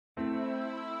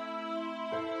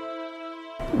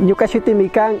Ñukachuti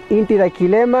mikan Inti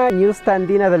Daquilema, ÑUSTA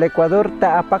ANDINA del Ecuador,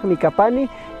 Ta'apak Mikapani,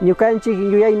 Ñukanchik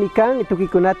Yuyay mikan,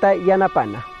 Tukikunata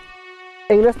Yanapana.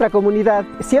 En nuestra comunidad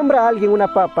siembra alguien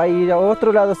una papa y a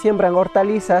otro lado siembran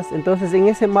hortalizas, entonces en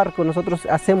ese marco nosotros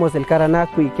hacemos el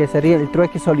Karanakui, que sería el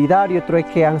trueque solidario,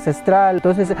 trueque ancestral.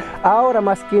 Entonces ahora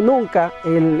más que nunca,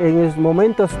 en los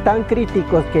momentos tan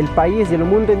críticos que el país y el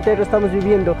mundo entero estamos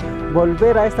viviendo,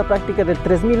 volver a esta práctica de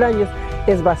 3000 años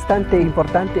es bastante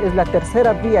importante. Es la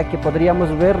tercera vía que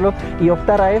podríamos verlo y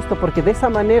optar a esto, porque de esa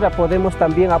manera podemos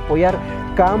también apoyar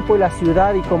campo y la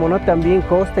ciudad, y como no también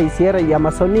costa y sierra y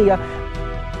Amazonía.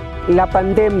 La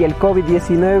pandemia, el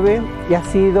COVID-19, ha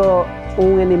sido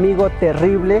un enemigo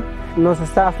terrible. Nos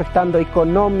está afectando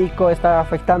económico, está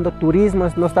afectando turismo,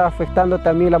 nos está afectando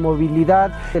también la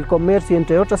movilidad, el comercio,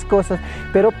 entre otras cosas.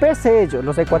 Pero pese a ello,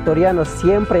 los ecuatorianos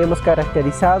siempre hemos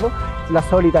caracterizado la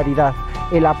solidaridad,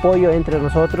 el apoyo entre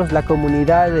nosotros, la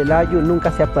comunidad del Ayu nunca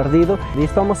se ha perdido, y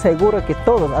estamos seguros que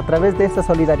todos, a través de esta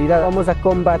solidaridad, vamos a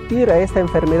combatir a esta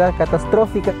enfermedad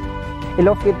catastrófica. El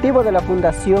objetivo de la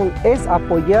Fundación es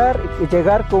apoyar y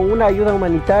llegar con una ayuda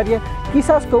humanitaria,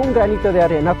 quizás con un granito de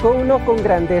arena, no con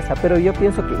grandeza, pero yo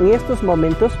pienso que en estos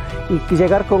momentos y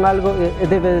llegar con algo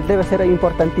debe ser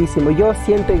importantísimo. Yo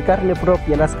siento en carne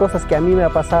propia las cosas que a mí me ha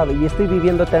pasado y estoy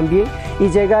viviendo también, y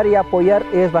llegar y apoyar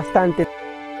es bastante.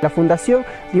 La Fundación,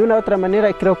 de una u otra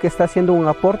manera, creo que está haciendo un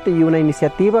aporte y una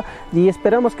iniciativa, y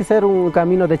esperamos que sea un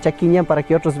camino de chaquiñán para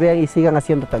que otros vean y sigan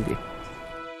haciendo también.